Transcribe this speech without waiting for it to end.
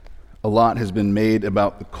A lot has been made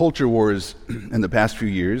about the culture wars in the past few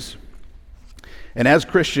years. And as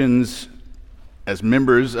Christians, as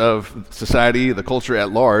members of society, the culture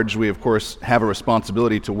at large, we of course have a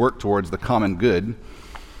responsibility to work towards the common good.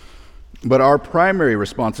 But our primary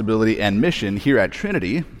responsibility and mission here at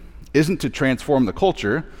Trinity isn't to transform the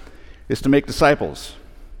culture, it's to make disciples.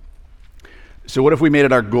 So what if we made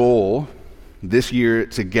it our goal this year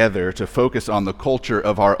together to focus on the culture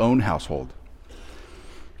of our own household?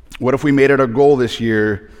 What if we made it our goal this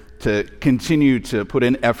year to continue to put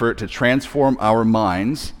in effort to transform our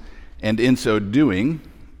minds, and in so doing,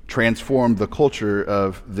 transform the culture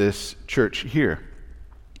of this church here?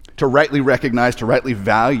 To rightly recognize, to rightly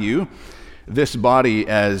value this body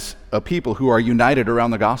as a people who are united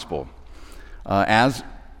around the gospel, as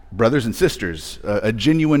brothers and sisters, a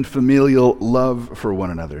genuine familial love for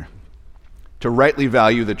one another. To rightly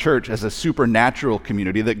value the church as a supernatural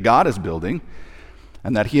community that God is building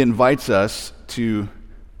and that He invites us to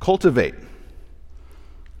cultivate.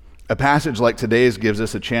 A passage like today's gives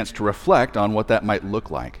us a chance to reflect on what that might look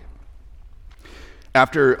like.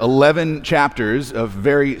 After 11 chapters of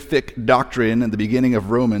very thick doctrine in the beginning of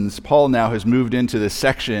Romans, Paul now has moved into this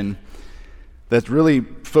section that's really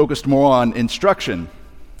focused more on instruction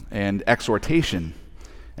and exhortation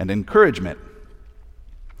and encouragement.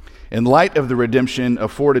 In light of the redemption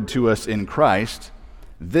afforded to us in Christ,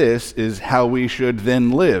 this is how we should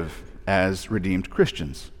then live as redeemed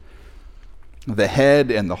Christians. The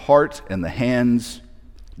head and the heart and the hands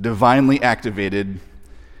divinely activated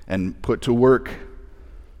and put to work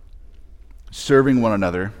serving one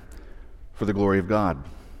another for the glory of God.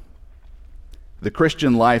 The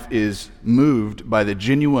Christian life is moved by the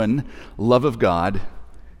genuine love of God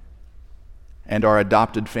and our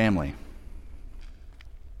adopted family.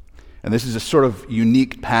 And this is a sort of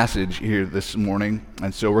unique passage here this morning,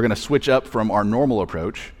 and so we're going to switch up from our normal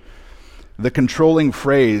approach. The controlling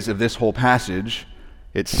phrase of this whole passage,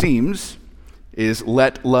 it seems, is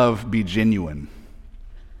 "let love be genuine."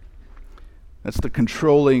 That's the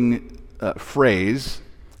controlling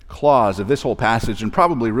clause of this whole passage, and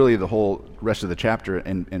probably really the whole rest of the chapter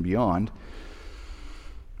and beyond.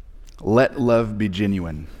 Let love be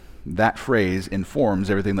genuine. That phrase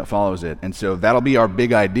informs everything that follows it. And so that'll be our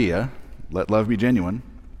big idea. Let love be genuine.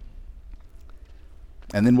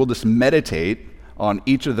 And then we'll just meditate on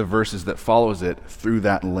each of the verses that follows it through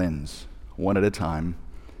that lens, one at a time.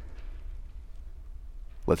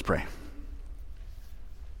 Let's pray.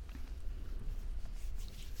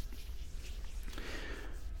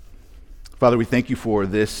 Father, we thank you for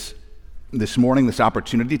this morning, this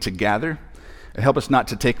opportunity to gather. Help us not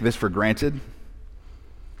to take this for granted.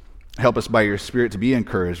 Help us by your Spirit to be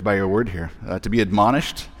encouraged by your word here, to be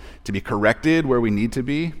admonished, to be corrected where we need to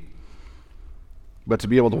be, but to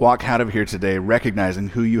be able to walk out of here today recognizing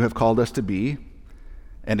who you have called us to be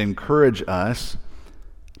and encourage us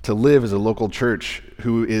to live as a local church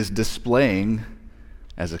who is displaying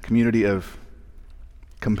as a community of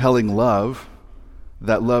compelling love,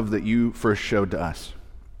 that love that you first showed to us.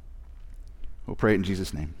 We'll pray it in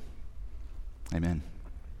Jesus' name. Amen.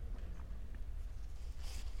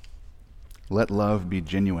 Let love be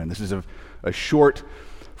genuine. This is a short,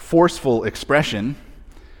 forceful expression,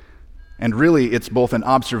 and really it's both an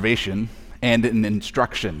observation and an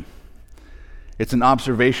instruction. It's an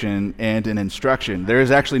observation and an instruction. There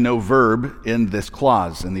is actually no verb in this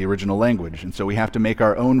clause in the original language, and so we have to make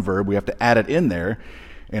our own verb. We have to add it in there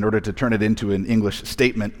in order to turn it into an English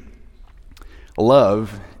statement.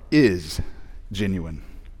 Love is genuine.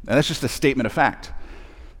 And that's just a statement of fact.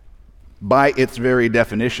 By its very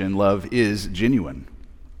definition, love is genuine.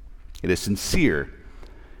 It is sincere.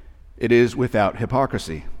 It is without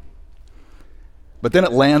hypocrisy. But then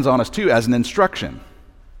it lands on us too as an instruction.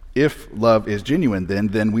 If love is genuine,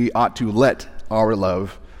 then we ought to let our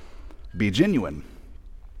love be genuine.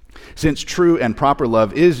 Since true and proper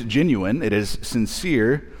love is genuine, it is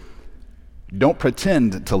sincere, don't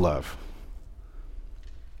pretend to love.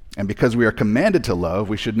 And because we are commanded to love,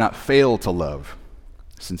 we should not fail to love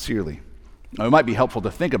sincerely. Now, it might be helpful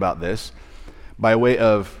to think about this by way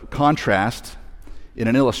of contrast in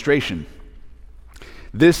an illustration.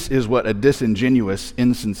 This is what a disingenuous,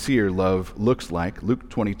 insincere love looks like. Luke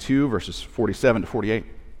 22, verses 47 to 48.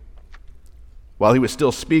 While he was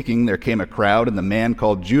still speaking, there came a crowd, and the man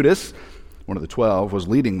called Judas, one of the 12, was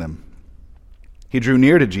leading them. He drew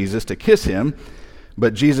near to Jesus to kiss him,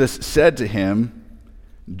 but Jesus said to him,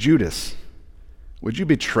 "Judas, would you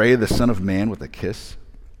betray the Son of Man with a kiss?"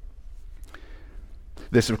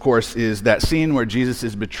 This, of course, is that scene where Jesus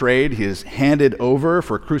is betrayed. He is handed over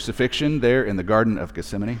for crucifixion there in the Garden of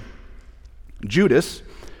Gethsemane. Judas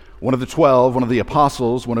one of the 12, one of the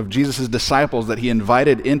apostles, one of Jesus' disciples that he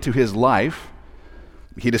invited into his life,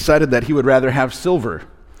 he decided that he would rather have silver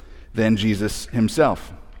than Jesus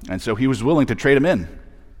himself. And so he was willing to trade him in.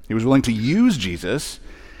 He was willing to use Jesus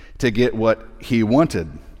to get what he wanted.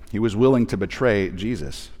 He was willing to betray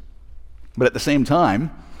Jesus. But at the same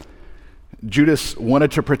time, Judas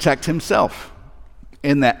wanted to protect himself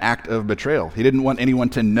in that act of betrayal. He didn't want anyone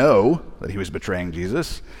to know that he was betraying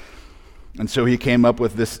Jesus. And so he came up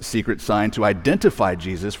with this secret sign to identify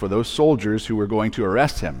Jesus for those soldiers who were going to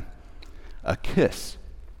arrest him: a kiss.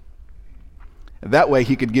 That way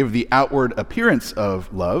he could give the outward appearance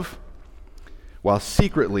of love while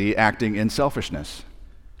secretly acting in selfishness.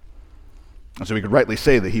 And so we could rightly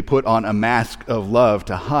say that he put on a mask of love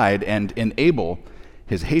to hide and enable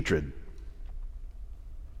his hatred.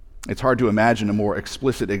 It's hard to imagine a more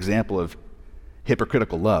explicit example of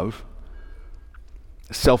hypocritical love,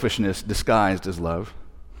 selfishness disguised as love.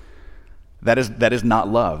 That is not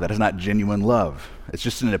love. That is not genuine love. It's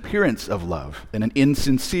just an appearance of love and an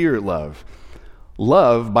insincere love.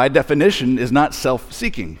 Love, by definition, is not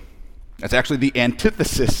self-seeking. That's actually the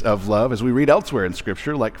antithesis of love, as we read elsewhere in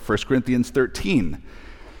Scripture, like 1 Corinthians 13.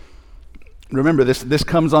 Remember, this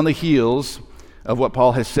comes on the heels of what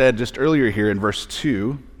Paul has said just earlier here in verse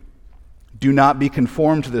 2. Do not be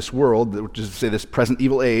conformed to this world, which is to say this present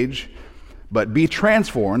evil age, but be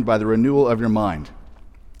transformed by the renewal of your mind,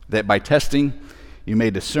 that by testing you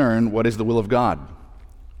may discern what is the will of God,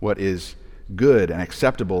 what is good and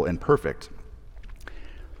acceptable and perfect.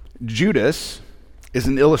 Judas is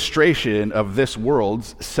an illustration of this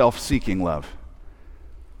world's self-seeking love.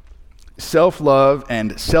 Self-love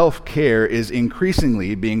and self-care is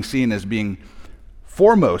increasingly being seen as being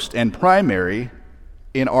foremost and primary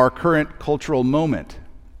in our current cultural moment.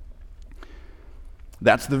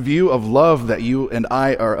 That's the view of love that you and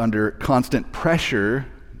I are under constant pressure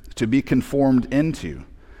to be conformed into.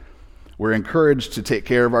 We're encouraged to take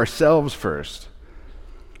care of ourselves first,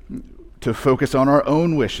 to focus on our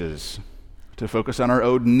own wishes, to focus on our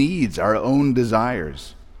own needs, our own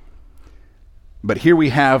desires. But here we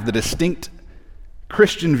have the distinct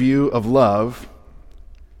Christian view of love,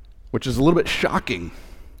 which is a little bit shocking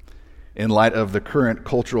in light of the current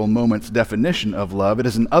cultural moment's definition of love. It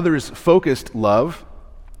is an others-focused love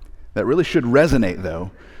that really should resonate,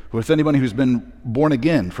 though, with anyone who's been born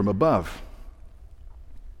again from above.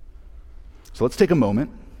 So let's take a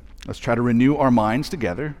moment. Let's try to renew our minds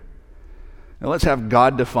together. Now let's have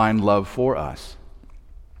God define love for us.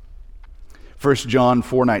 1 John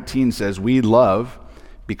 4:19 says, we love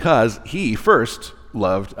because he first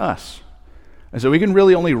loved us. And so we can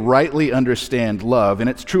really only rightly understand love in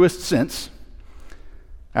its truest sense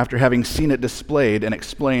after having seen it displayed and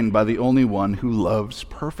explained by the only one who loves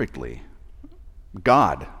perfectly.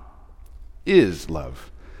 God is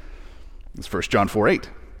love. It's 1 John 4:8.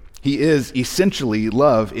 He is essentially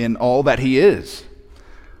love in all that he is.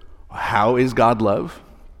 How is God love?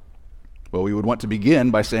 Well, we would want to begin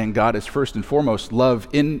by saying God is first and foremost love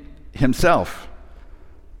in himself.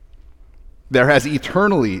 There has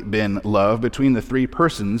eternally been love between the three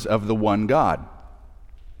persons of the one God.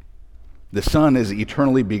 The Son is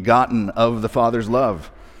eternally begotten of the Father's love,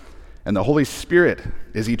 and the Holy Spirit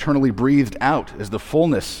is eternally breathed out as the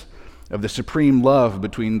fullness of the supreme love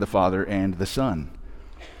between the Father and the Son.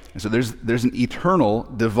 And so there's an eternal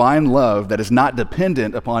divine love that is not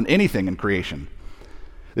dependent upon anything in creation.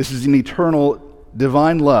 This is an eternal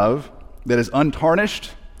divine love that is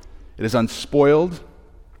untarnished, it is unspoiled,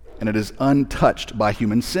 and it is untouched by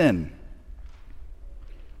human sin.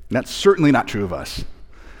 And that's certainly not true of us.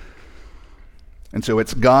 And so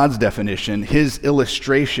it's God's definition, his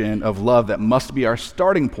illustration of love that must be our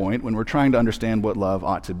starting point when we're trying to understand what love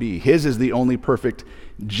ought to be. His is the only perfect,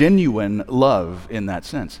 genuine love in that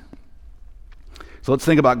sense. So let's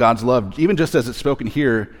think about God's love, even just as it's spoken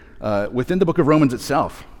here within the book of Romans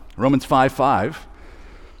itself. Romans 5:5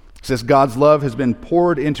 says, God's love has been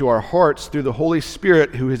poured into our hearts through the Holy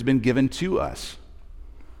Spirit who has been given to us.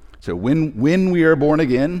 So when we are born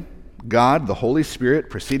again, God, the Holy Spirit,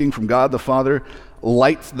 proceeding from God the Father,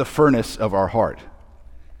 lights the furnace of our heart.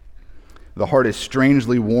 The heart is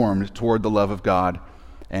strangely warmed toward the love of God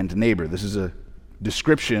and neighbor. This is a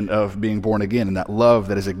description of being born again and that love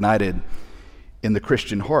that is ignited in the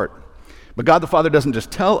Christian heart. But God the Father doesn't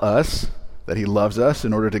just tell us that he loves us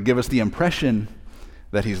in order to give us the impression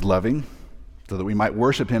that he's loving, so that we might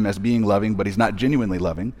worship him as being loving, but he's not genuinely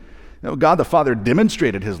loving. No, God the Father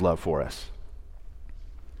demonstrated his love for us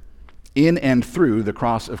in and through the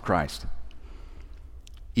cross of Christ,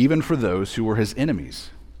 even for those who were his enemies.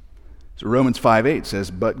 So Romans 5:8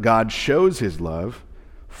 says, but God shows his love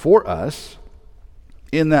for us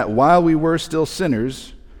in that while we were still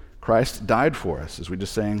sinners, Christ died for us, as we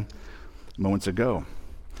just sang moments ago.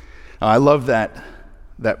 I love that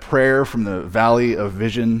prayer from the Valley of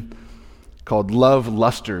Vision called Love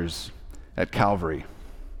Lusters at Calvary.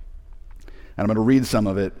 And I'm going to read some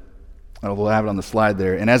of it. We'll have it on the slide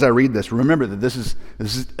there. And as I read this, remember that this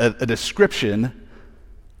is a description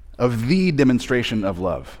of the demonstration of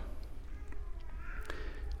love.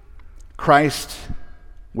 Christ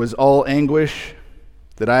was all anguish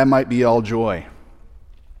that I might be all joy.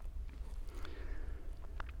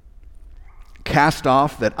 Cast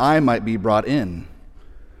off that I might be brought in.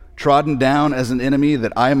 Trodden down as an enemy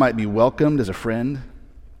that I might be welcomed as a friend.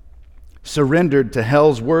 Surrendered to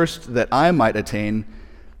hell's worst that I might attain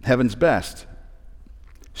heaven's best.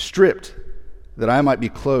 Stripped that I might be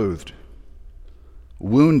clothed.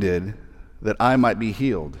 Wounded that I might be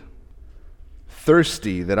healed.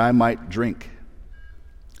 Thirsty that I might drink.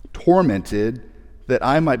 Tormented that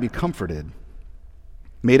I might be comforted.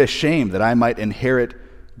 Made ashamed that I might inherit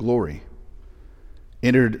glory.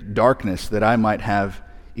 Entered darkness that I might have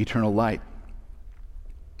eternal light.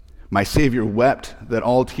 My Savior wept that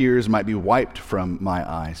all tears might be wiped from my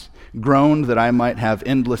eyes. Groaned that I might have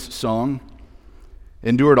endless song.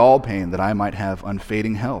 Endured all pain that I might have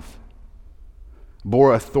unfading health.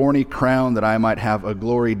 Bore a thorny crown that I might have a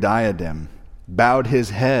glory diadem. Bowed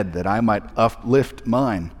his head that I might uplift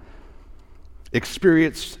mine.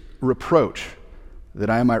 Experienced reproach that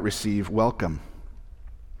I might receive welcome.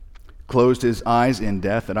 Closed his eyes in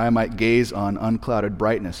death that I might gaze on unclouded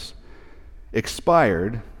brightness.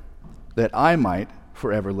 Expired that I might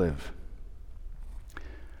forever live.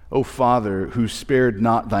 O Father, who spared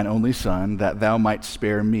not thine only Son, that thou might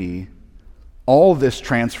spare me, all this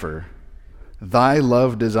transfer thy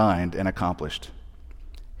love designed and accomplished.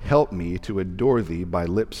 Help me to adore thee by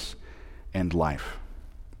lips and life.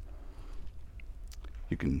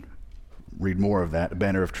 You can read more of that at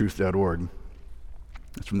banneroftruth.org.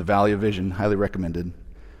 It's from the Valley of Vision, highly recommended.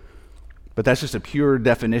 But that's just a pure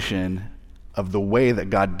definition of the way that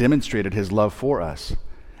God demonstrated his love for us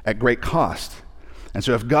at great cost. And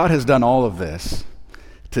so if God has done all of this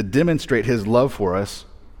to demonstrate his love for us,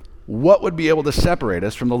 what would be able to separate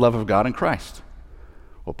us from the love of God in Christ?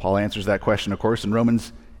 Well, Paul answers that question, of course, in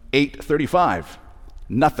Romans 8:35.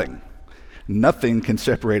 Nothing. Nothing can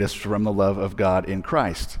separate us from the love of God in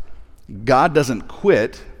Christ. God doesn't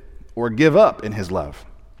quit or give up in his love.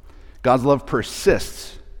 God's love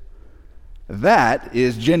persists. That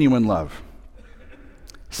is genuine love.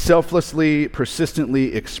 Selflessly,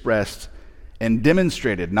 persistently expressed and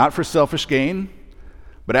demonstrated, not for selfish gain,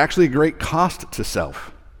 but actually great cost to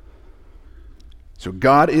self. So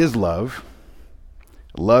God is love.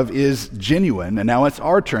 Love is genuine, and now it's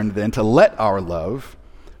our turn then to let our love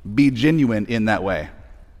be genuine in that way.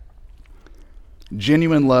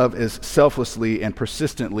 Genuine love is selflessly and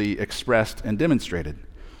persistently expressed and demonstrated.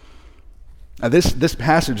 Now this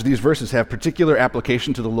passage, these verses have particular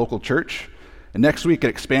application to the local church. And next week it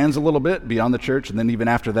expands a little bit beyond the church, and then even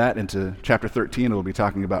after that into chapter 13, we'll be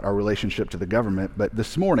talking about our relationship to the government. But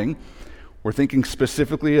this morning, we're thinking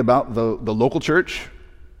specifically about the local church.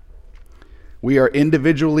 We are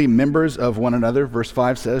individually members of one another, verse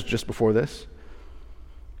 5 says just before this.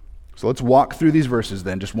 So let's walk through these verses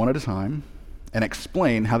then, just one at a time, and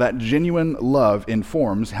explain how that genuine love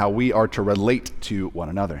informs how we are to relate to one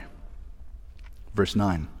another. Verse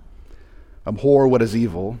 9, abhor what is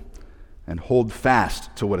evil and hold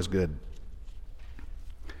fast to what is good.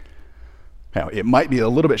 Now, it might be a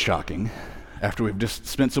little bit shocking after we've just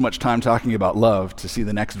spent so much time talking about love to see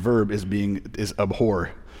the next verb is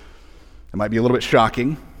abhor. It might be a little bit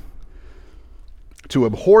shocking. To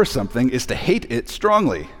abhor something is to hate it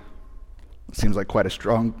strongly. It seems like quite a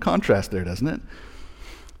strong contrast there, doesn't it?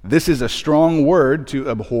 This is a strong word, to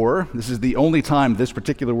abhor. This is the only time this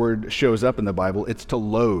particular word shows up in the Bible. It's to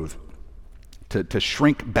loathe, to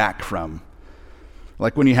shrink back from.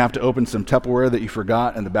 Like when you have to open some Tupperware that you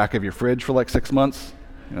forgot in the back of your fridge for like 6 months.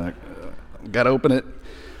 You're like, got to open it.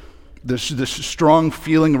 This strong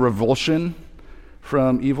feeling of revulsion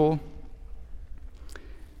from evil.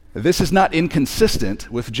 This is not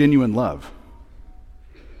inconsistent with genuine love.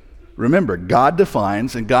 Remember, God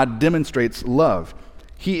defines and God demonstrates love.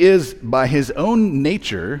 He is, by his own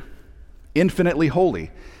nature, infinitely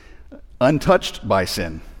holy, untouched by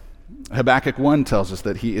sin. Habakkuk 1 tells us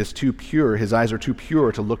that he is too pure, his eyes are too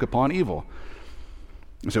pure to look upon evil.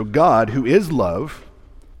 So God, who is love,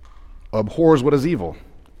 abhors what is evil.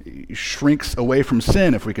 He shrinks away from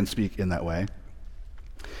sin, if we can speak in that way.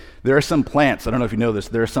 There are some plants, I don't know if you know this,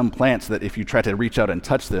 there are some plants that if you try to reach out and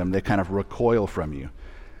touch them, they kind of recoil from you.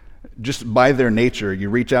 Just by their nature, you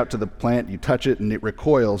reach out to the plant, you touch it, and it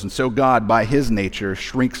recoils. And so God, by his nature,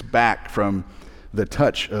 shrinks back from the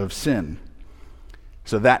touch of sin.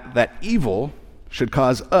 So that evil should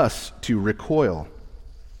cause us to recoil.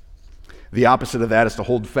 The opposite of that is to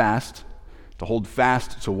hold fast. To hold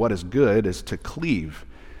fast to what is good is to cleave.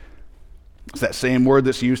 It's that same word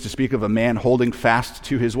that's used to speak of a man holding fast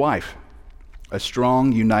to his wife, a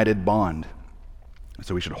strong, united bond.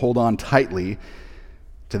 So we should hold on tightly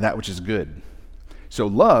to that which is good. So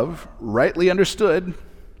love, rightly understood,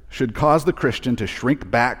 should cause the Christian to shrink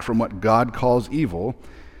back from what God calls evil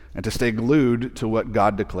and to stay glued to what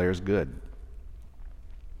God declares good.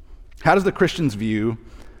 How does the Christian's view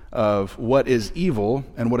of what is evil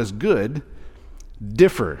and what is good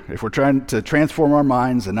differ? If we're trying to transform our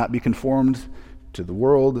minds and not be conformed to the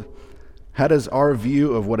world, how does our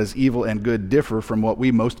view of what is evil and good differ from what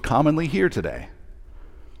we most commonly hear today?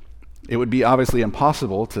 It would be obviously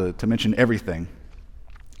impossible to mention everything,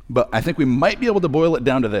 but I think we might be able to boil it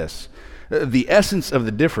down to this. The essence of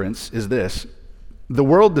the difference is this: the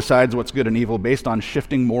world decides what's good and evil based on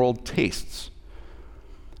shifting moral tastes,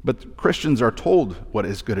 but Christians are told what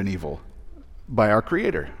is good and evil by our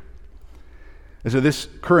Creator. And so this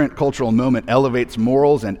current cultural moment elevates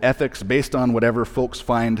morals and ethics based on whatever folks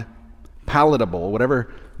find palatable,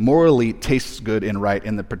 whatever morally tastes good and right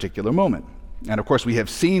in the particular moment. And of course, we have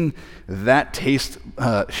seen that taste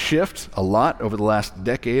shift a lot over the last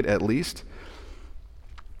decade at least.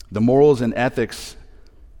 The morals and ethics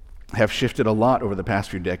have shifted a lot over the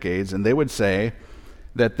past few decades, and they would say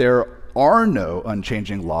that there are no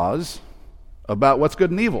unchanging laws about what's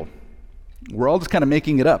good and evil. We're all just kind of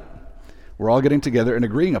making it up. We're all getting together and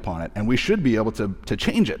agreeing upon it, and we should be able to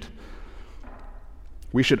change it.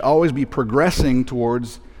 We should always be progressing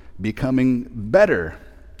towards becoming better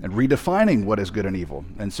and redefining what is good and evil.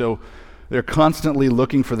 And so they're constantly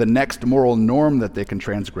looking for the next moral norm that they can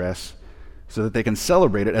transgress so that they can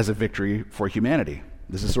celebrate it as a victory for humanity.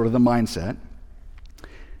 This is sort of the mindset.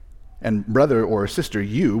 And brother or sister,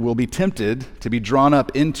 you will be tempted to be drawn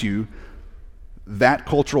up into that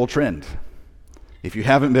cultural trend. If you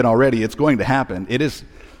haven't been already, it's going to happen.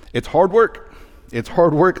 It's hard work. It's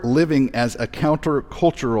hard work living as a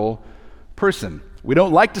countercultural person. We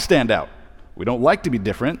don't like to stand out. We don't like to be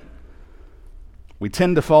different. We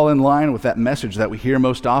tend to fall in line with that message that we hear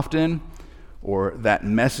most often, or that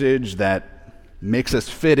message that makes us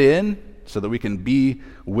fit in so that we can be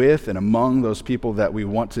with and among those people that we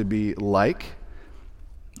want to be like.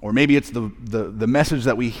 Or maybe it's the message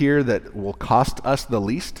that we hear that will cost us the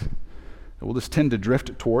least, and we'll just tend to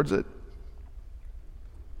drift towards it.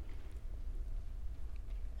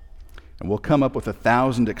 And we'll come up with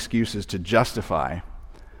 1,000 excuses to justify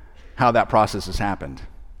how that process has happened,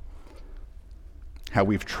 how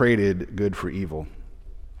we've traded good for evil.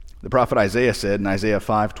 The prophet Isaiah said in Isaiah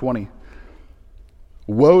 5:20,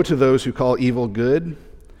 "Woe to those who call evil good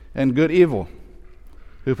and good evil,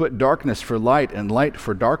 who put darkness for light and light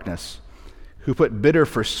for darkness, who put bitter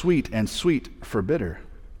for sweet and sweet for bitter."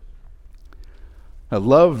 A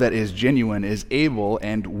love that is genuine is able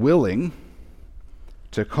and willing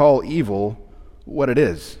to call evil what it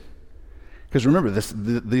is. Because remember,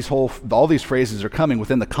 all these phrases are coming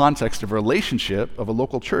within the context of a relationship of a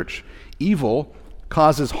local church. Evil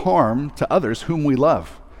causes harm to others whom we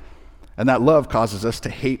love. And that love causes us to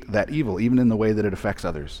hate that evil, even in the way that it affects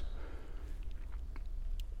others.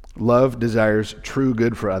 Love desires true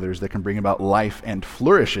good for others that can bring about life and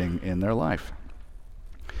flourishing in their life.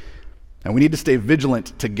 And we need to stay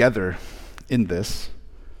vigilant together in this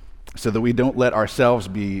so that we don't let ourselves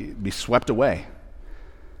be swept away.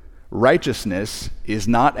 Righteousness is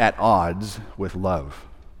not at odds with love.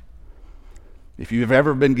 If you've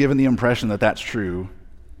ever been given the impression that that's true,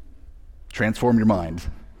 transform your mind.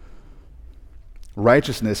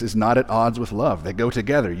 Righteousness is not at odds with love. They go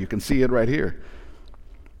together. You can see it right here.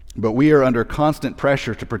 But we are under constant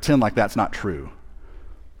pressure to pretend like that's not true.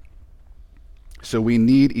 So we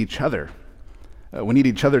need each other. We need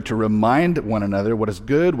each other to remind one another what is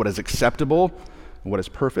good, what is acceptable, what is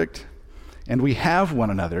perfect. And we have one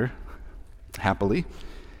another, happily,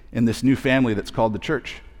 in this new family that's called the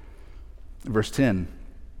church. Verse 10,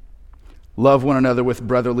 "Love one another with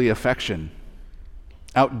brotherly affection.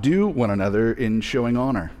 Outdo one another in showing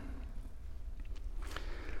honor."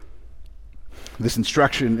 This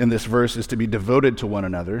instruction in this verse is to be devoted to one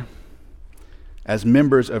another as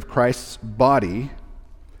members of Christ's body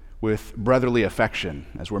with brotherly affection,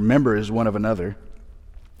 as we're members one of another.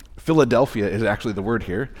 Philadelphia is actually the word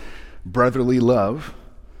here. Brotherly love.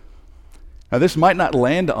 Now, this might not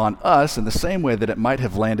land on us in the same way that it might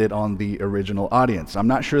have landed on the original audience. I'm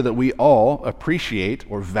not sure that we all appreciate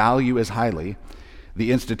or value as highly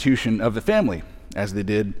the institution of the family as they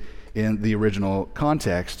did in the original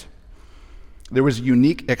context. There was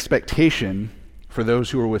unique expectation for those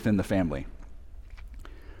who were within the family.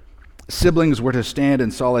 Siblings were to stand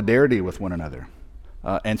in solidarity with one another.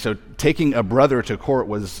 And so taking a brother to court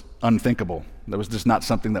was unthinkable. That was just not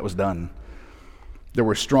something that was done. There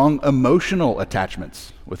were strong emotional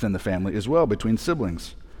attachments within the family as well between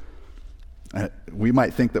siblings. We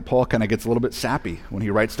might think that Paul kind of gets a little bit sappy when he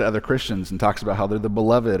writes to other Christians and talks about how they're the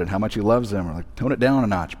beloved and how much he loves them. We're like, tone it down a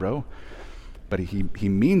notch, bro. But he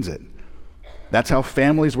means it. That's how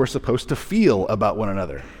families were supposed to feel about one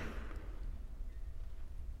another.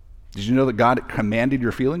 Did you know that God commanded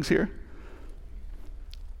your feelings here?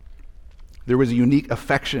 There was a unique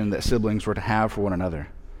affection that siblings were to have for one another.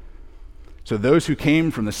 So those who came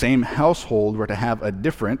from the same household were to have a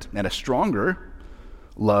different and a stronger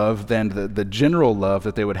love than the general love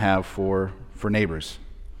that they would have for neighbors.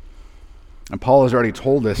 And Paul has already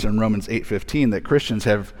told us in Romans 8:15 that Christians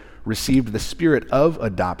have received the spirit of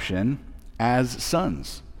adoption as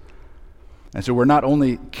sons. And so we're not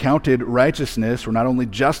only counted righteousness, we're not only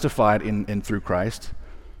justified in through Christ,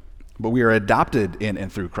 but we are adopted in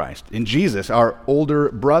and through Christ. In Jesus, our older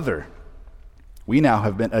brother, we now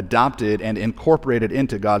have been adopted and incorporated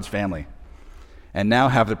into God's family, and now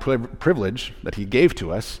have the privilege that he gave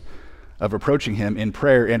to us of approaching him in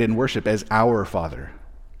prayer and in worship as our Father.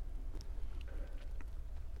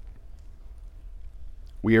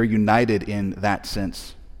 We are united in that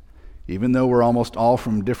sense. Even though we're almost all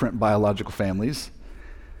from different biological families,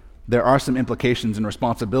 there are some implications and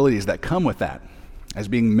responsibilities that come with that. As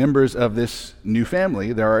being members of this new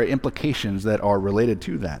family, there are implications that are related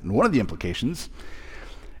to that. And one of the implications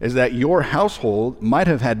is that your household might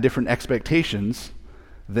have had different expectations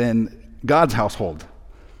than God's household.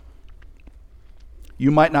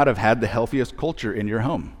 You might not have had the healthiest culture in your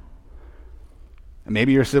home. And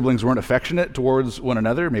maybe your siblings weren't affectionate towards one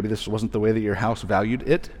another. Maybe this wasn't the way that your house valued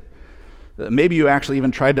it. Maybe you actually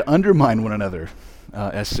even tried to undermine one another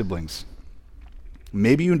as siblings.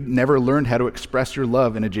 Maybe you never learned how to express your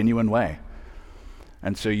love in a genuine way.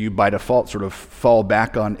 And so you, by default, sort of fall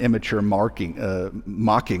back on immature mocking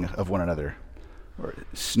of one another, or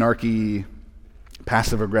snarky,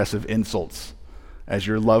 passive-aggressive insults as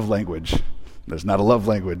your love language. That's not a love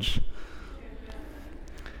language.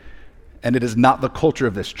 And it is not the culture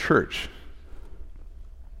of this church.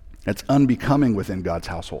 It's unbecoming within God's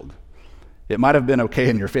household. It might have been okay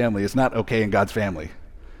in your family. It's not okay in God's family.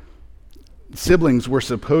 Siblings were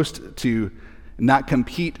supposed to not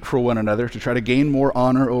compete for one another, to try to gain more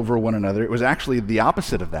honor over one another. It was actually the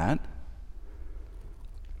opposite of that.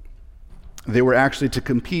 They were actually to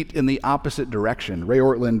compete in the opposite direction. Ray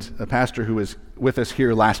Ortland, a pastor who was with us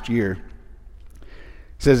here last year,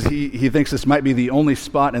 says he thinks this might be the only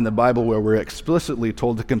spot in the Bible where we're explicitly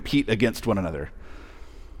told to compete against one another,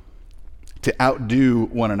 to outdo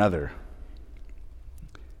one another.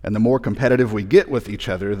 And the more competitive we get with each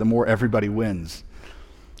other, the more everybody wins.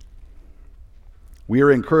 We are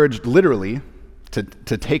encouraged literally to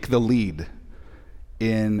take the lead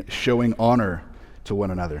in showing honor to one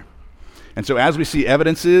another. And so as we see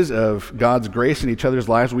evidences of God's grace in each other's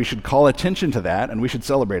lives, we should call attention to that and we should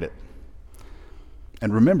celebrate it.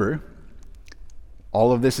 And remember,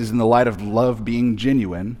 all of this is in the light of love being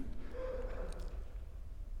genuine.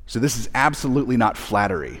 So this is absolutely not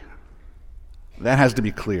flattery. That has to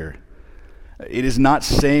be clear. It is not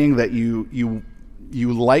saying that you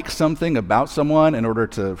like something about someone in order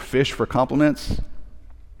to fish for compliments.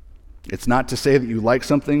 It's not to say that you like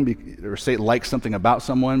something or say like something about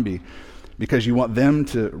someone because you want them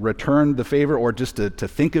to return the favor or just to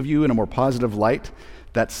think of you in a more positive light.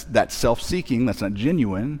 That's self-seeking. That's not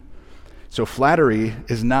genuine. So flattery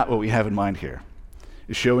is not what we have in mind here.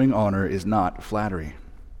 Showing honor is not flattery.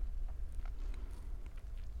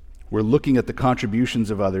 We're looking at the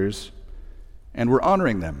contributions of others, and we're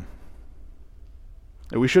honoring them.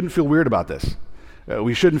 We shouldn't feel weird about this.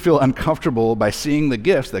 We shouldn't feel uncomfortable by seeing the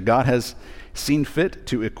gifts that God has seen fit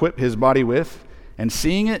to equip his body with, and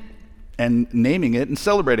seeing it and naming it and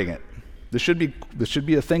celebrating it. This should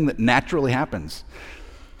be a thing that naturally happens.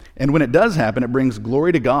 And when it does happen, it brings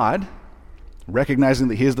glory to God, recognizing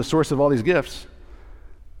that he is the source of all these gifts,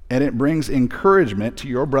 and it brings encouragement to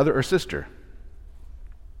your brother or sister.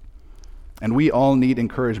 And we all need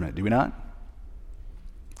encouragement, do we not?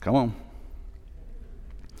 Come on.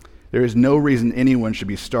 There is no reason anyone should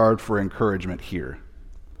be starved for encouragement here.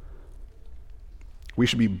 We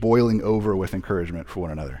should be boiling over with encouragement for one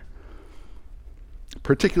another.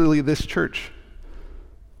 particularly this church.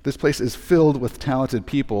 This place is filled with talented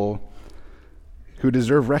people who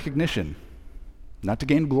deserve recognition, not to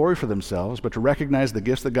gain glory for themselves, but to recognize the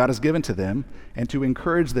gifts that God has given to them and to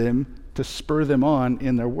encourage them, to spur them on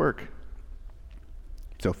in their work.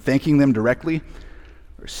 So thanking them directly,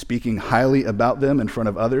 or speaking highly about them in front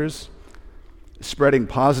of others, spreading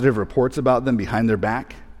positive reports about them behind their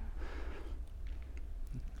back.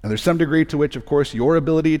 And there's some degree to which, of course, your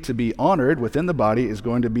ability to be honored within the body is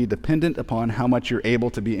going to be dependent upon how much you're able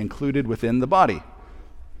to be included within the body.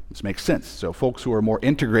 This makes sense. So folks who are more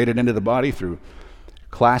integrated into the body through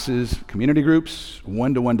classes, community groups,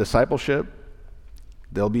 one-to-one discipleship,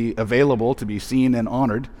 they'll be available to be seen and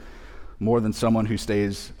honored more than someone who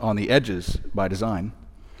stays on the edges by design.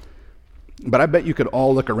 But I bet you could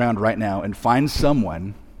all look around right now and find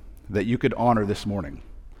someone that you could honor this morning.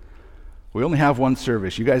 We only have one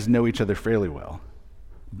service. You guys know each other fairly well,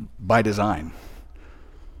 by design.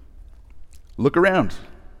 Look around.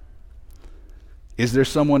 Is there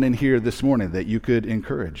someone in here this morning that you could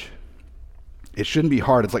encourage? It shouldn't be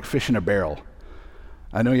hard. It's like fish in a barrel.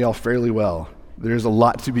 I know y'all fairly well. There's a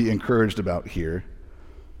lot to be encouraged about here.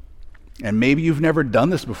 And maybe you've never done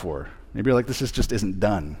this before. Maybe you're like, this just isn't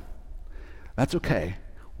done. That's okay.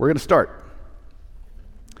 We're going to start.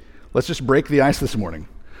 Let's just break the ice this morning.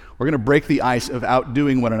 We're going to break the ice of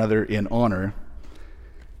outdoing one another in honor.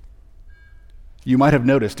 You might have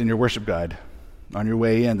noticed in your worship guide on your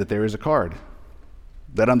way in that there is a card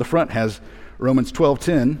that on the front has Romans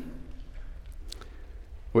 12:10,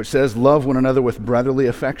 which says, love one another with brotherly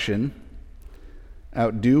affection,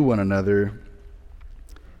 outdo one another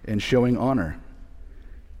in showing honor.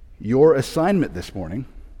 Your assignment this morning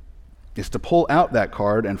is to pull out that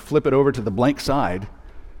card and flip it over to the blank side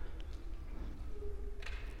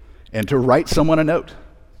and to write someone a note.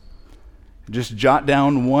 Just jot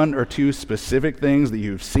down one or two specific things that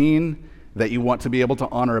you've seen that you want to be able to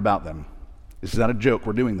honor about them. This is not a joke.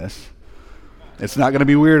 We're doing this. It's not going to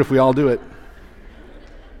be weird if we all do it.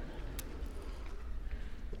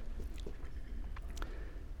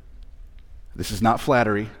 This is not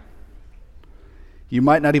flattery. You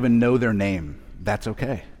might not even know their name. That's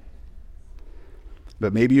okay.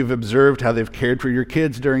 But maybe you've observed how they've cared for your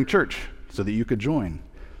kids during church so that you could join.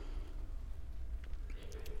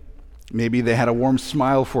 Maybe they had a warm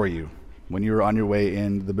smile for you when you were on your way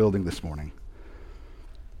in the building this morning.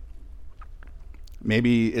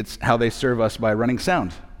 Maybe it's how they serve us by running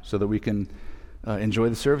sound so that we can enjoy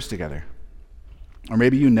the service together. Or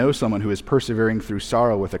maybe you know someone who is persevering through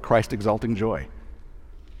sorrow with a Christ-exalting joy.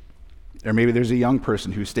 Or maybe there's a young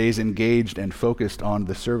person who stays engaged and focused on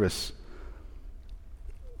the service.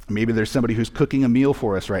 Maybe there's somebody who's cooking a meal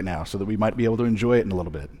for us right now so that we might be able to enjoy it in a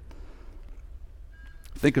little bit.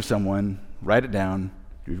 Think of someone, write it down.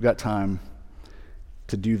 You've got time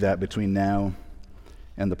to do that between now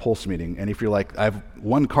and the Pulse meeting. And if you're like,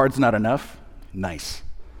 one card's not enough, nice.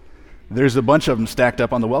 There's a bunch of them stacked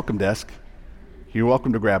up on the welcome desk. You're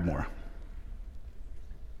welcome to grab more.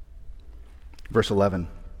 Verse 11.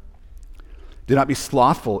 Do not be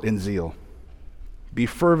slothful in zeal. Be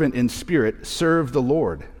fervent in spirit. Serve the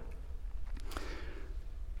Lord.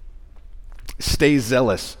 Stay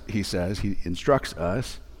zealous, he says. He instructs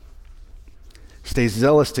us. Stay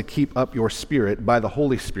zealous to keep up your spirit by the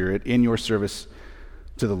Holy Spirit in your service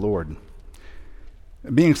to the Lord.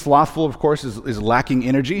 Being slothful, of course, is lacking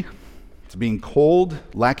energy. It's being cold,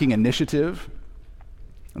 lacking initiative.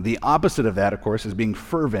 The opposite of that, of course, is being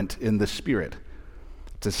fervent in the Spirit,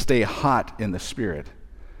 to stay hot in the Spirit.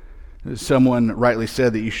 Someone rightly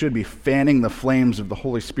said that you should be fanning the flames of the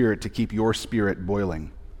Holy Spirit to keep your spirit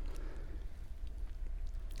boiling.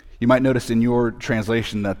 You might notice in your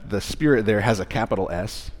translation that the Spirit there has a capital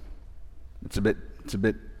S. It's a bit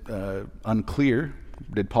unclear.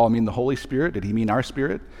 Did Paul mean the Holy Spirit? Did he mean our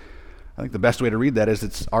spirit? I think the best way to read that is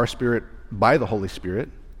it's our spirit by the Holy Spirit,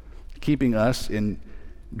 keeping us in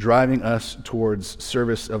driving us towards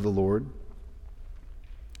service of the Lord.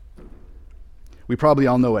 We probably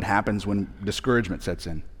all know what happens when discouragement sets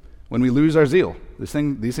in. When we lose our zeal, these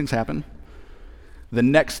things happen. The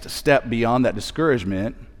next step beyond that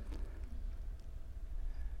discouragement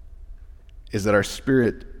is that our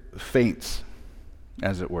spirit faints,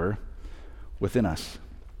 as it were, within us.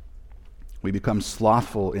 We become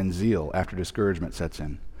slothful in zeal after discouragement sets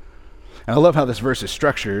in. And I love how this verse is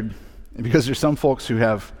structured, because there's some folks who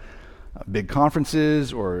have big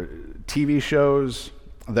conferences or TV shows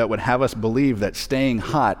that would have us believe that staying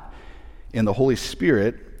hot in the Holy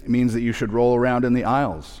Spirit means that you should roll around in the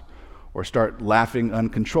aisles or start laughing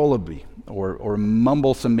uncontrollably or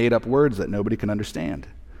mumble some made-up words that nobody can understand.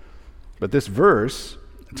 But this verse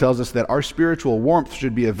tells us that our spiritual warmth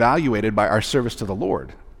should be evaluated by our service to the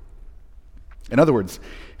Lord. In other words,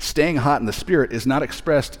 staying hot in the Spirit is not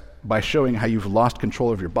expressed by showing how you've lost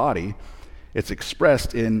control of your body. It's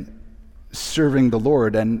expressed in serving the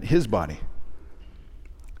Lord and His body.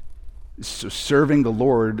 So serving the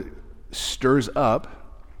Lord stirs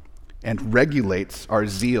up and regulates our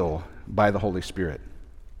zeal by the Holy Spirit.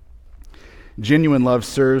 Genuine love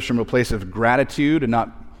serves from a place of gratitude and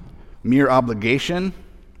not mere obligation.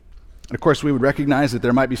 And of course, we would recognize that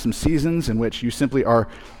there might be some seasons in which you simply are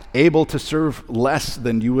able to serve less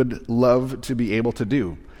than you would love to be able to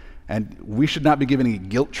do. And we should not be given any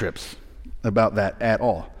guilt trips about that at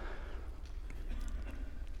all.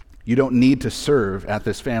 You don't need to serve at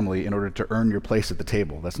this family in order to earn your place at the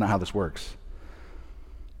table. That's not how this works.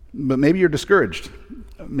 But maybe you're discouraged,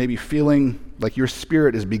 maybe feeling like your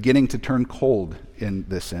spirit is beginning to turn cold in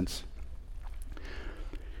this sense.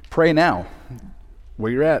 Pray now,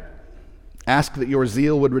 where you're at. Ask that your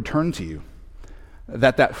zeal would return to you,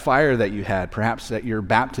 that fire that you had, perhaps at your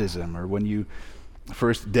baptism or when you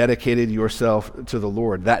first dedicated yourself to the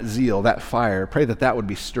Lord, that zeal, that fire, pray that that would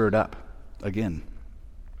be stirred up again,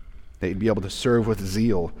 that you'd be able to serve with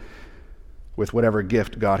zeal with whatever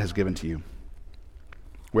gift God has given to you.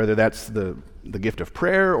 Whether that's the gift of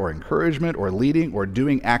prayer or encouragement or leading or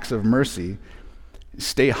doing acts of mercy,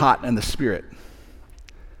 stay hot in the Spirit.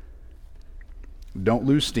 Don't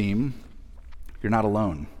lose steam. You're not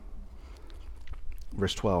alone.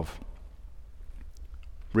 Verse 12.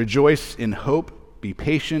 Rejoice in hope, be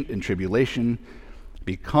patient in tribulation,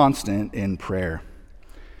 be constant in prayer.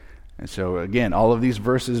 And so again, all of these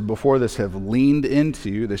verses before this have leaned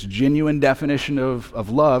into this genuine definition of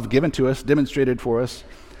love given to us, demonstrated for us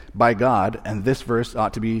by God, and this verse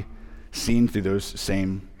ought to be seen through those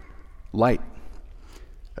same light.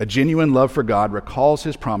 A genuine love for God recalls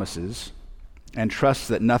His promises and trusts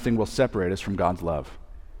that nothing will separate us from God's love.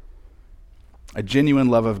 A genuine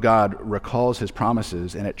love of God recalls His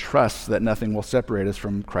promises and it trusts that nothing will separate us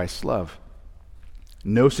from Christ's love.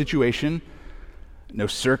 No situation, no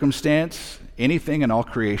circumstance, anything in all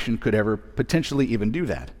creation could ever potentially even do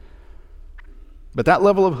that. But that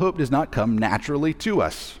level of hope does not come naturally to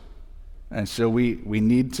us. And so we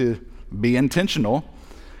need to be intentional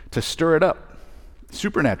to stir it up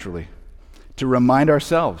supernaturally, to remind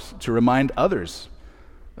ourselves, to remind others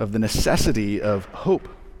of the necessity of hope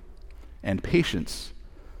and patience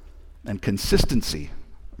and consistency,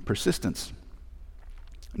 persistence.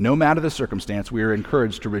 No matter the circumstance, we are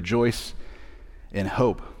encouraged to rejoice in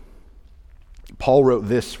hope. Paul wrote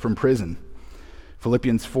this from prison.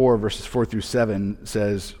 Philippians 4, verses 4 through 7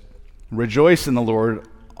 says, "Rejoice in the Lord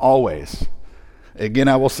always. Again,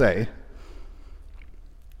 I will say,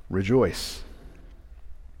 rejoice.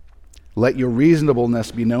 Let your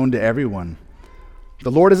reasonableness be known to everyone.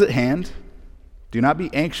 The Lord is at hand. Do not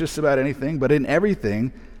be anxious about anything, but in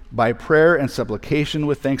everything, by prayer and supplication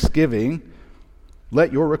with thanksgiving,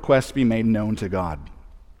 let your requests be made known to God.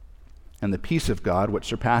 And the peace of God, which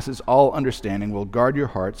surpasses all understanding, will guard your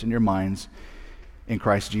hearts and your minds in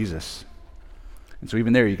Christ Jesus." And so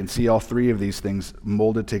even there, you can see all three of these things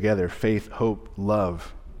molded together: faith, hope,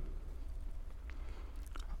 love.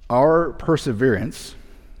 Our perseverance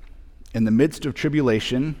in the midst of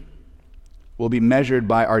tribulation will be measured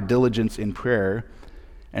by our diligence in prayer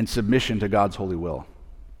and submission to God's holy will.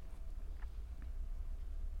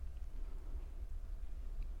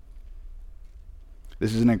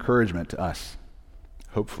 This is an encouragement to us,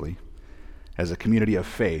 hopefully, as a community of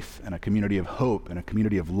faith and a community of hope and a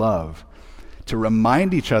community of love, to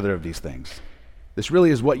remind each other of these things. This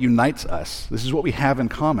really is what unites us. This is what we have in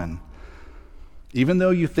common. Even though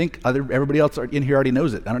you think everybody else in here already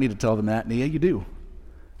knows it, I don't need to tell them that. Yeah, you do.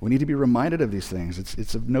 We need to be reminded of these things.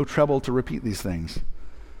 It's of no trouble to repeat these things.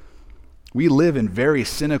 We live in very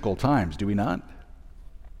cynical times, do we not?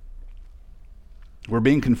 We're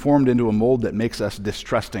being conformed into a mold that makes us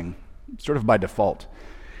distrusting, sort of by default.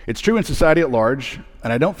 It's true in society at large,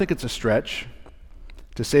 and I don't think it's a stretch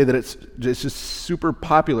to say that it's just super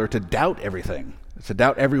popular to doubt everything, to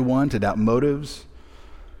doubt everyone, to doubt motives.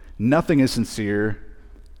 Nothing is sincere.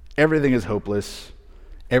 Everything is hopeless.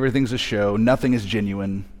 Everything's a show. Nothing is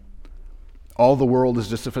genuine. All the world is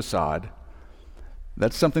just a facade.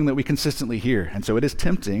 That's something that we consistently hear. And so it is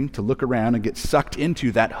tempting to look around and get sucked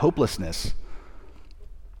into that hopelessness.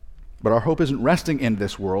 But our hope isn't resting in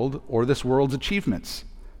this world or this world's achievements.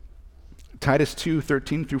 Titus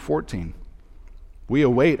 2:13 through 14. We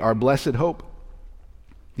await our blessed hope,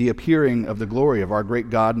 the appearing of the glory of our great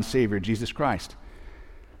God and Savior, Jesus Christ,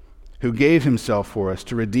 who gave himself for us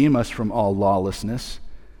to redeem us from all lawlessness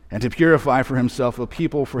and to purify for himself a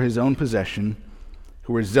people for his own possession, who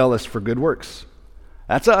who are zealous for good works.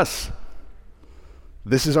 That's us.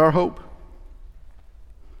 This is our hope.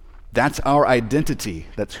 That's our identity.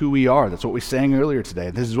 That's who we are. That's what we sang earlier today.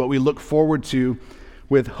 This is what we look forward to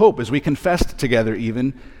with hope as we confessed together,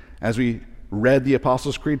 even as we read the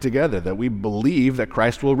Apostles' Creed together, that we believe that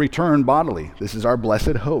Christ will return bodily. This is our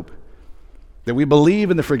blessed hope. That we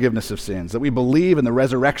believe in the forgiveness of sins, that we believe in the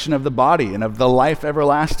resurrection of the body and of the life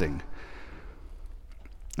everlasting.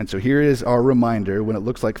 And so here is our reminder when it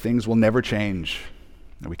looks like things will never change,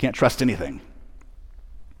 and we can't trust anything.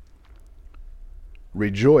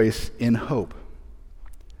 Rejoice in hope.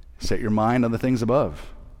 Set your mind on the things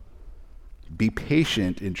above. Be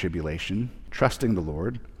patient in tribulation, trusting the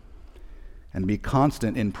Lord, and be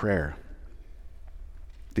constant in prayer.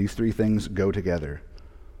 These three things go together.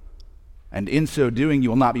 And in so doing, you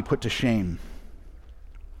will not be put to shame.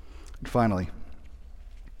 And finally,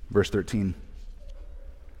 verse 13.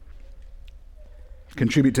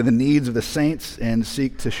 Contribute to the needs of the saints and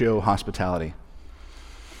seek to show hospitality.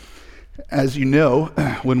 As you know,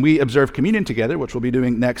 when we observe communion together, which we'll be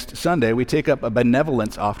doing next Sunday, we take up a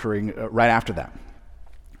benevolence offering right after that.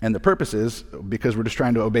 And the purpose is because we're just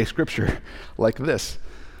trying to obey Scripture like this.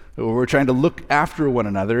 We're trying to look after one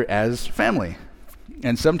another as family.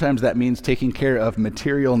 And sometimes that means taking care of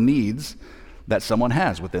material needs that someone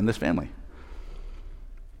has within this family.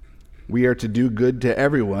 We are to do good to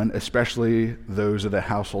everyone, especially those of the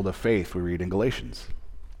household of faith, we read in Galatians.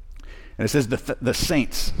 And it says the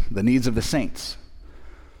saints, the needs of the saints.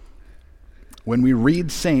 When we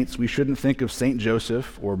read saints, we shouldn't think of Saint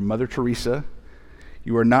Joseph or Mother Teresa.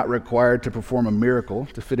 You are not required to perform a miracle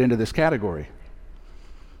to fit into this category.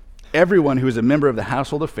 Everyone who is a member of the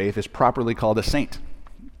household of faith is properly called a saint.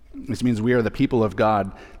 This means we are the people of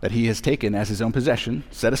God that he has taken as his own possession,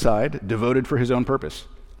 set aside, devoted for his own purpose.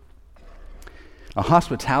 Now,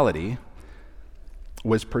 hospitality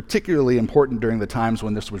was particularly important during the times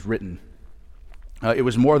when this was written. It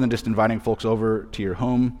was more than just inviting folks over to your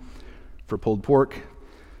home for pulled pork.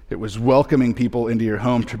 It was welcoming people into your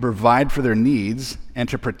home to provide for their needs and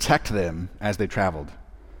to protect them as they traveled.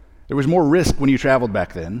 There was more risk when you traveled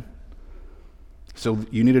back then, so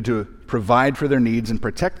you needed to provide for their needs and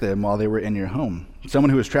protect them while they were in your home. Someone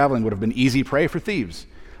who was traveling would have been easy prey for thieves,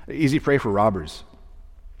 easy prey for robbers.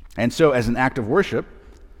 And so as an act of worship,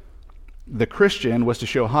 the Christian was to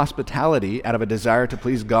show hospitality out of a desire to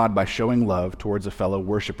please God by showing love towards a fellow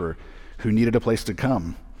worshiper who needed a place to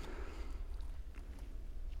come.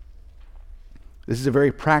 This is a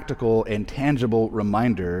very practical and tangible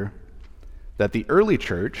reminder that the early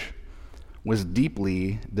church was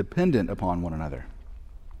deeply dependent upon one another.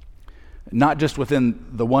 Not just within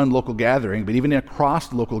the one local gathering, but even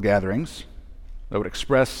across local gatherings that would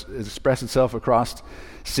express itself across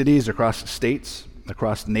cities, across states,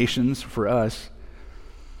 across nations for us.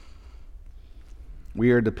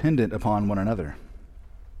 We are dependent upon one another.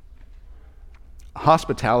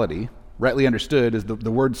 Hospitality, rightly understood, is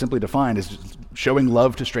the word simply defined as showing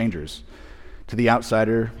love to strangers, to the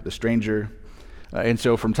outsider, the stranger. And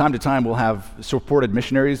so from time to time, we'll have supported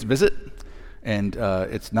missionaries visit, and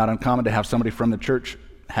it's not uncommon to have somebody from the church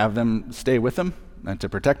have them stay with them and to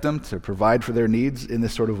protect them, to provide for their needs in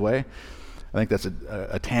this sort of way. I think that's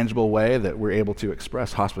a tangible way that we're able to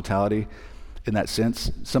express hospitality in that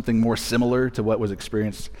sense, something more similar to what was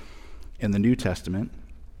experienced in the New Testament.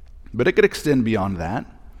 But it could extend beyond that.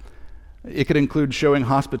 It could include showing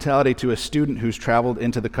hospitality to a student who's traveled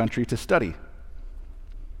into the country to study,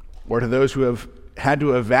 or to those who have had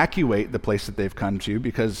to evacuate the place that they've come to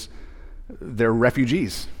because they're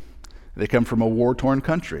refugees. They come from a war-torn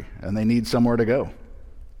country, and they need somewhere to go.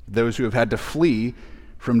 Those who have had to flee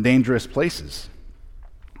from dangerous places.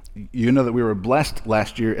 You know that we were blessed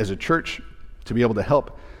last year as a church to be able to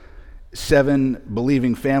help 7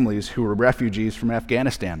 believing families who were refugees from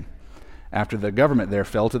Afghanistan after the government there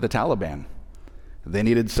fell to the Taliban. They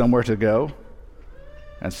needed somewhere to go,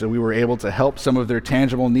 and so we were able to help some of their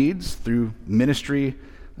tangible needs through ministry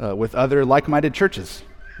with other like-minded churches.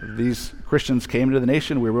 These Christians came to the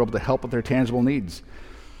nation. We were able to help with their tangible needs.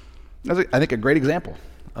 That's, I think, a great example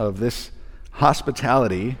of this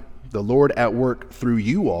hospitality, the Lord at work through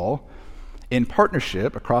you all in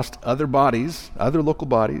partnership across other bodies, other local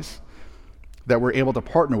bodies that we're able to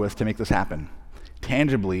partner with to make this happen,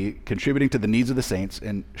 tangibly contributing to the needs of the saints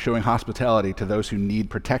and showing hospitality to those who need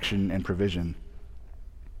protection and provision.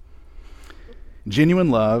 Genuine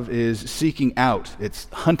love is seeking out, it's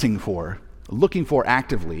hunting for, looking for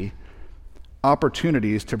actively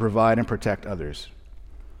opportunities to provide and protect others,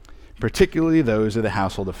 particularly those of the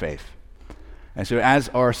household of faith. And so as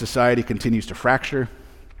our society continues to fracture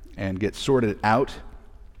and get sorted out,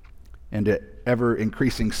 and ever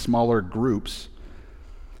increasing smaller groups,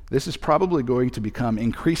 this is probably going to become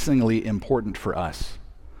increasingly important for us.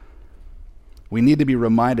 We need to be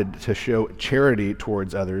reminded to show charity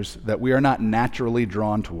towards others that we are not naturally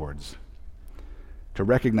drawn towards, to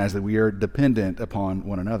recognize that we are dependent upon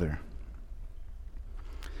one another.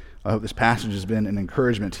 I hope this passage has been an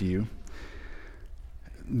encouragement to you.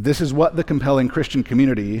 This is what the compelling Christian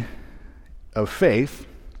community of faith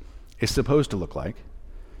is supposed to look like.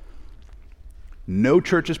 No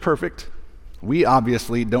church is perfect. We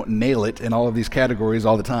obviously don't nail it in all of these categories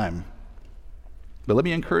all the time. But let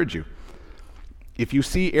me encourage you. If you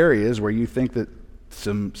see areas where you think that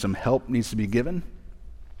some help needs to be given,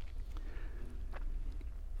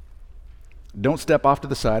 don't step off to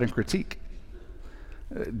the side and critique.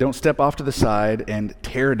 Don't step off to the side and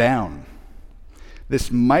tear down.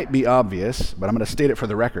 This might be obvious, but I'm going to state it for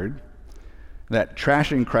the record, that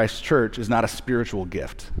trashing Christ's church is not a spiritual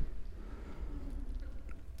gift.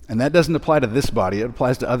 And that doesn't apply to this body, it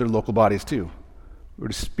applies to other local bodies too. We're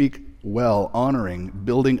to speak well, honoring,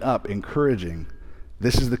 building up, encouraging.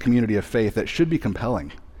 This is the community of faith that should be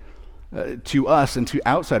compelling to us and to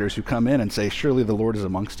outsiders who come in and say, surely the Lord is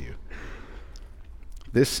amongst you.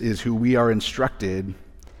 This is who we are instructed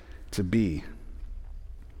to be.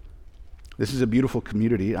 This is a beautiful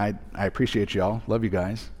community. I appreciate y'all. Love you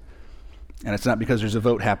guys. And it's not because there's a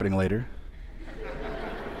vote happening later.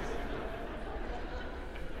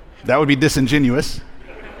 That would be disingenuous.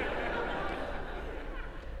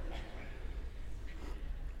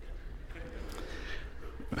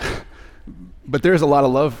 But there's a lot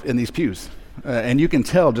of love in these pews. And you can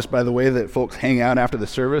tell just by the way that folks hang out after the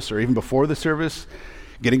service or even before the service,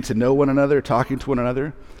 getting to know one another, talking to one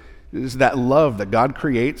another. Is that love that God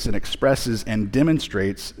creates and expresses and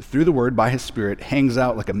demonstrates through the Word by His Spirit hangs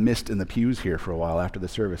out like a mist in the pews here for a while after the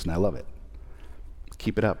service, and I love it.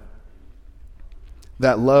 Keep it up.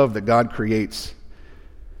 That love that God creates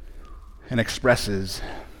and expresses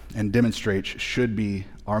and demonstrates should be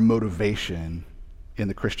our motivation in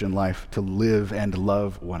the Christian life to live and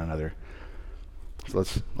love one another. So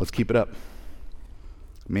let's keep it up.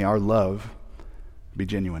 May our love be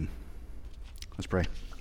genuine. Let's pray.